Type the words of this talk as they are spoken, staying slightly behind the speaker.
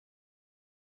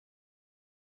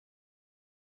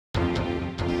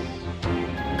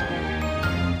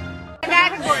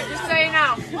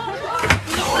now.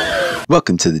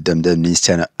 Welcome to the Dum Dum News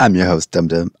Channel. I'm your host, Dum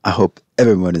Dum. I hope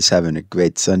everyone is having a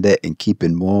great Sunday and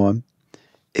keeping warm.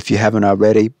 If you haven't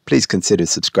already, please consider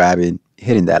subscribing,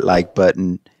 hitting that like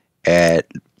button, and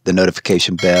the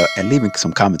notification bell, and leaving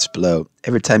some comments below.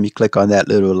 Every time you click on that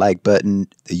little like button,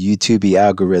 the YouTube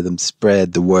algorithm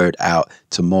spread the word out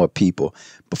to more people.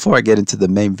 Before I get into the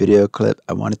main video clip,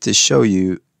 I wanted to show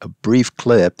you a brief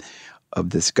clip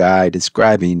of this guy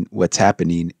describing what's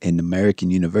happening in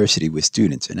American University with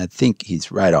students, and I think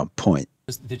he's right on point.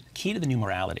 The key to the new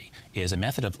morality is a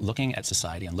method of looking at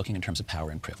society and looking in terms of power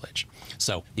and privilege.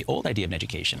 So the old idea of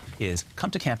education is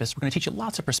come to campus, we're going to teach you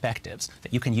lots of perspectives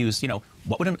that you can use.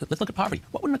 Let's look at poverty.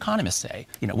 What would an economist say?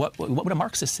 What would a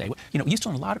Marxist say? We used to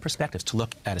learn a lot of perspectives to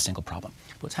look at a single problem.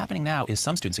 What's happening now is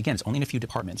some students, again, it's only in a few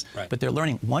departments, right, but they're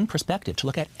learning one perspective to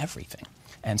look at everything.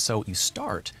 And so you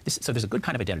start, so there's a good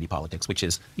kind of identity politics, which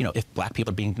is, if black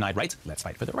people are being denied rights, let's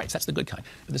fight for their rights. That's the good kind.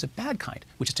 But there's a bad kind,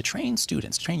 which is to train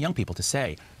students, train young people to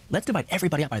say, let's divide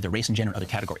everybody up by their race and gender and other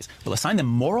categories. We'll assign them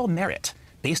moral merit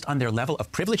based on their level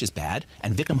of privilege is bad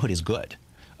and victimhood is good.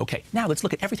 Okay, now let's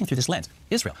look at everything through this lens.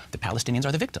 Israel, the Palestinians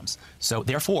are the victims. So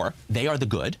therefore, they are the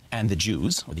good and the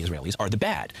Jews, or the Israelis, are the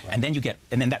bad. Right.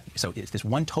 And then so it's this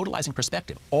one totalizing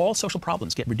perspective. All social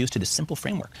problems get reduced to this simple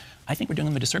framework. I think we're doing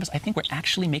them a disservice. I think we're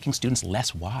actually making students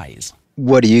less wise.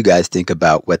 What do you guys think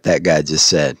about what that guy just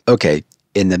said? Okay,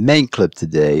 in the main clip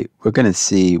today, we're going to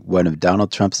see one of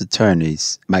Donald Trump's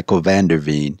attorneys, Michael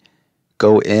Veen,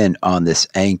 go in on this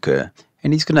anchor.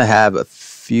 And he's going to have a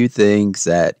few things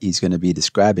that he's going to be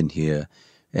describing here.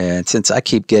 And since I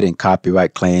keep getting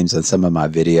copyright claims on some of my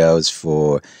videos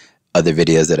for other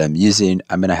videos that I'm using,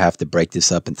 I'm going to have to break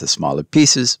this up into smaller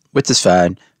pieces, which is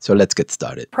fine. So let's get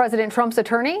started. President Trump's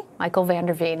attorney, Michael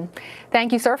Veen.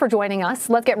 Thank you, sir, for joining us.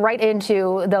 Let's get right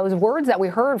into those words that we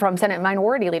heard from Senate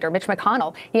Minority Leader Mitch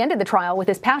McConnell. He ended the trial with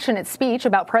his passionate speech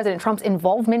about President Trump's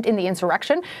involvement in the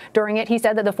insurrection. During it, he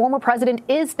said that the former president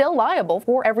is still liable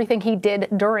for everything he did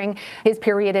during his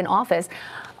period in office.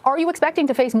 Are you expecting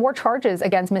to face more charges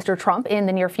against Mr. Trump in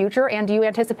the near future, and do you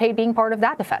anticipate being part of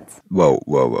that defense? Whoa.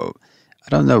 I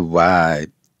don't know why,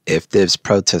 if there's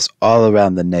protests all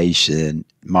around the nation,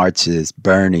 marches,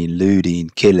 burning,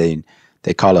 looting, killing,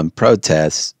 they call them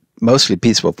protests, mostly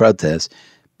peaceful protests,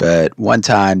 but one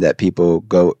time that people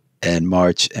go and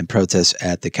march and protest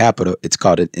at the Capitol, it's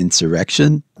called an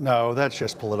insurrection. No, that's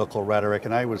just political rhetoric,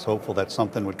 and I was hopeful that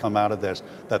something would come out of this,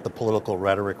 that the political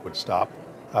rhetoric would stop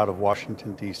out of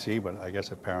Washington, D.C., but I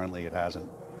guess apparently it hasn't.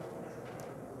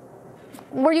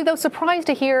 Were you, though, surprised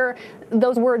to hear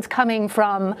those words coming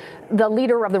from the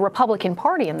leader of the Republican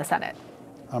Party in the Senate?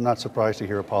 I'm not surprised to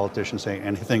hear a politician say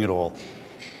anything at all.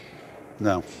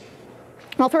 No.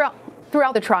 Well,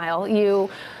 throughout the trial, you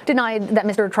denied that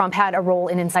Mr. Trump had a role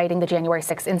in inciting the January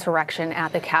 6th insurrection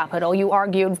at the Capitol. You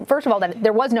argued, first of all, that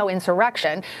there was no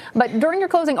insurrection, but during your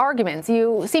closing arguments,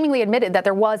 you seemingly admitted that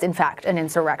there was, in fact, an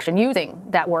insurrection, using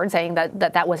that word, saying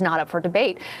that was not up for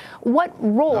debate. What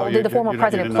role did the former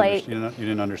president play? You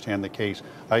didn't understand the case.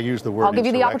 I used the word I'll give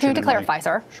you the opportunity to clarify,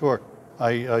 sir. Sure.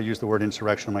 I used the word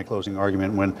insurrection in my closing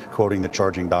argument when quoting the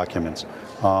charging documents.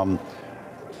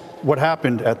 What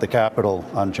happened at the Capitol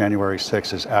on January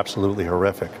 6th is absolutely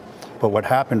horrific. But what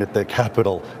happened at the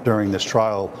Capitol during this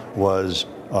trial was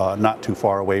not too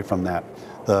far away from that.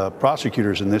 The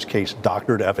prosecutors in this case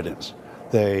doctored evidence.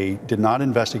 They did not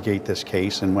investigate this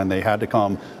case, and when they had to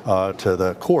come to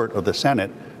the court of the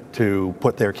Senate to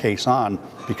put their case on,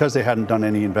 because they hadn't done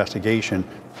any investigation,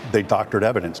 they doctored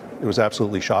evidence. It was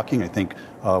absolutely shocking. I think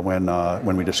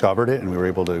when we discovered it and we were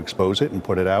able to expose it and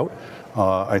put it out,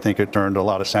 I think it turned a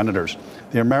lot of senators.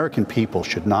 The American people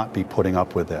should not be putting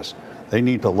up with this. They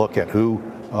need to look at who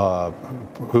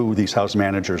these House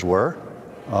managers were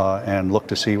and look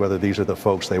to see whether these are the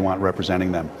folks they want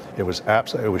representing them. It was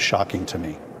shocking to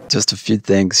me. Just a few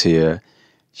things here.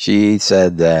 She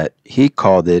said that he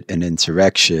called it an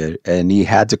insurrection, and he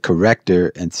had to correct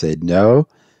her and said, no,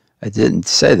 I didn't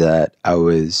say that. I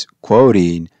was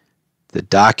quoting the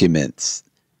documents.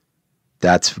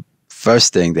 That's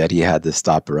first thing that he had to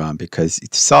stop her on, because he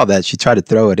saw that she tried to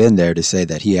throw it in there to say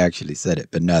that he actually said it,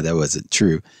 but no, that wasn't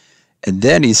true. And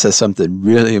then he says something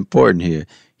really important here.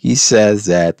 He says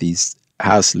that these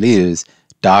House leaders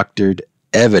doctored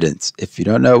evidence. If you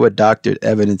don't know what doctored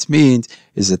evidence means,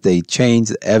 is that they change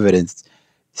the evidence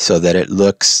so that it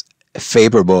looks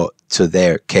favorable to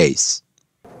their case.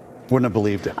 Wouldn't have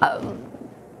believed it.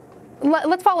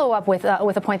 Let's follow up with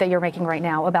a point that you're making right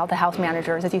now about the House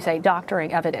managers, as you say,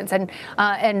 doctoring evidence, and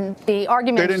the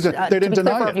argument. They didn't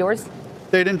deny it. Viewers,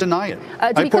 they didn't deny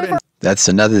it. That's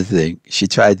another thing. She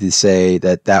tried to say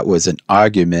that that was an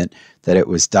argument that it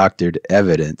was doctored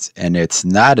evidence, and it's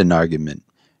not an argument.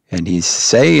 And he's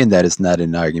saying that it's not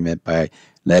an argument by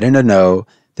letting her know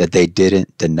that they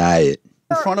didn't deny it.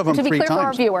 In front of them to be 3 clear times. for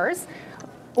our viewers,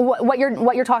 what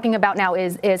you're talking about now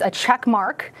is a check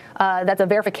mark that's a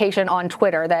verification on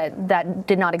Twitter that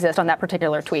did not exist on that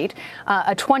particular tweet,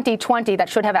 a 2020 that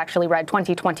should have actually read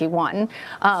 2021,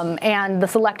 and the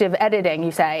selective editing,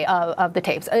 you say, of the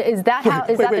tapes. Is that how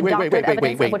the doctored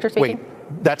evidence of what you're speaking?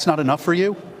 Wait, that's not enough for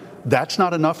you? That's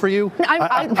not enough for you?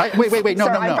 Wait, no,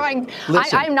 sir, no.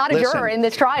 Listen, I'm not a juror in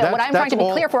this trial. What I'm trying to be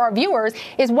clear for our viewers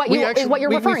is what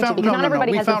you're referring to, because not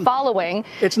everybody has been following.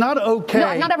 It's not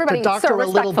okay not everybody, to doctor sir, a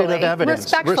little bit of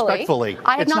evidence. Respectfully.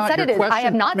 I have not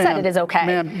said it is okay.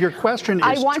 Ma'am, your question is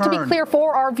I want to be clear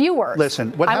for our viewers.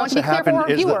 Listen, what has to happen is I want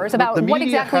to be clear for our viewers about what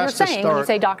exactly you're saying when you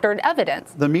say doctored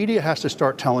evidence. The media has to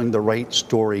start telling the right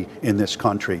story in this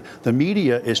country. The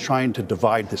media is trying to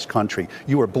divide this country.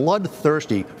 You are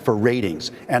bloodthirsty for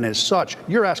ratings. And as such,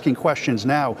 you're asking questions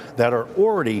now that are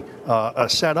already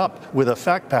set up with a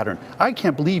fact pattern. I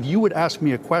can't believe you would ask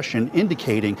me a question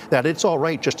indicating that it's all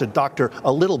right just to doctor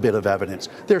a little bit of evidence.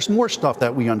 There's more stuff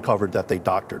that we uncovered that they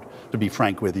doctored, to be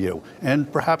frank with you.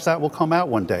 And perhaps that will come out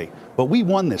one day. But we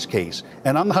won this case.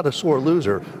 And I'm not a sore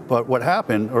loser, but what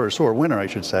happened, or a sore winner, I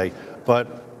should say, but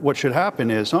what should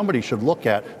happen is somebody should look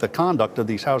at the conduct of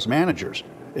these House managers.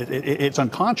 It's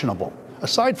unconscionable,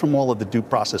 aside from all of the due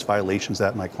process violations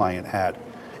that my client had.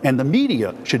 And the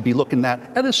media should be looking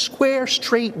at a square,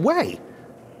 straight way.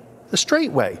 A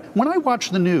straight way. When I watch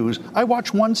the news, I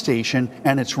watch one station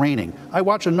and it's raining. I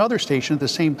watch another station at the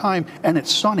same time and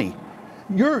it's sunny.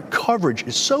 Your coverage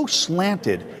is so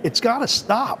slanted, it's got to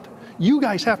stop. You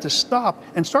guys have to stop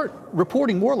and start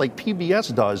reporting more like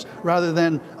PBS does rather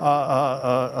than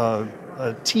a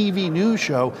TV news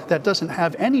show that doesn't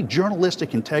have any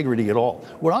journalistic integrity at all.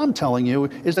 What I'm telling you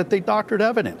is that they doctored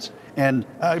evidence. And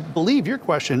I believe your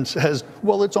question says,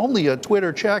 well, it's only a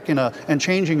Twitter check and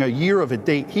changing a year of a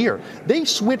date here. They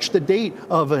switched the date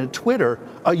of a Twitter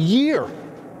a year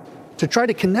to try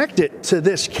to connect it to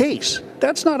this case.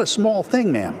 That's not a small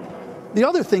thing, ma'am. The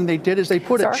other thing they did is they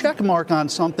put a check mark on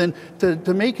something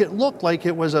to make it look like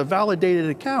it was a validated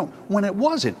account when it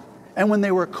wasn't. And when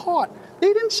they were caught,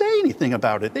 they didn't say anything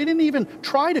about it. They didn't even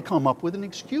try to come up with an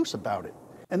excuse about it.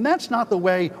 And that's not the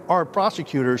way our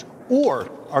prosecutors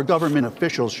or our government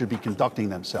officials should be conducting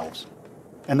themselves.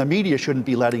 And the media shouldn't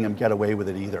be letting them get away with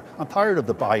it either. I'm tired of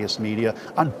the biased media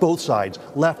on both sides,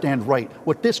 left and right.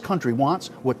 What this country wants,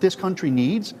 what this country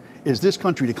needs, is this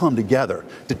country to come together,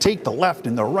 to take the left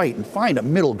and the right and find a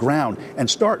middle ground and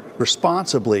start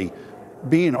responsibly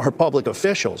being our public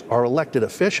officials, our elected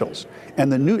officials.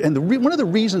 And one of the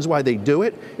reasons why they do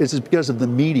it is because of the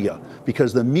media,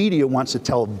 because the media wants to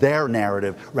tell their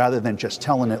narrative rather than just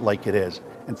telling it like it is.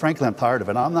 And frankly, I'm tired of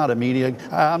it. I'm not a media,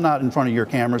 I'm not in front of your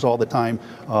cameras all the time,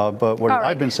 but what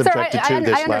I've been subjected to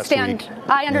this last week.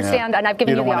 I understand, and I've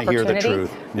given you the opportunity. You don't want to hear the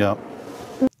truth.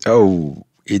 Yeah. Oh,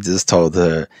 he just told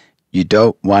her, you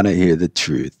don't want to hear the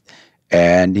truth.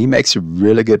 And he makes a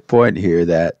really good point here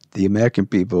that the American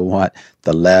people want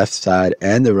the left side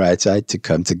and the right side to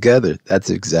come together. That's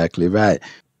exactly right.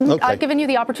 Okay. I've given you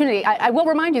the opportunity. I will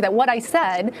remind you that what I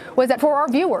said was that for our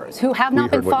viewers who have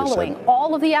not been following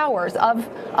all of the hours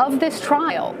of this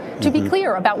trial, to be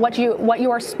clear about what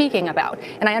you are speaking about.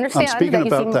 And I understand I'm speaking that you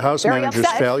about seem the House very manager's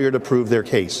upset. failure to prove their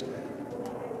case.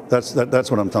 That's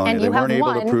what I'm telling you. They weren't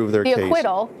able to prove their case.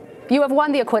 You have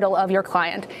won the acquittal of your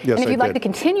client. Yes, and if you'd like to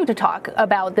continue to talk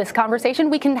about this conversation,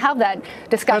 we can have that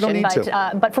discussion.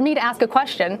 But for me to ask a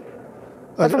question,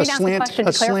 a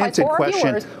slanted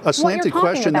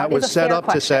question that was set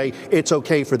up to say it's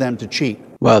okay for them to cheat.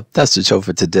 Well, that's the show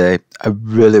for today. I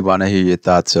really want to hear your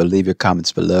thoughts, so leave your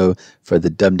comments below. For the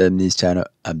Dum Dum News Channel,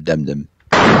 I'm Dum Dum.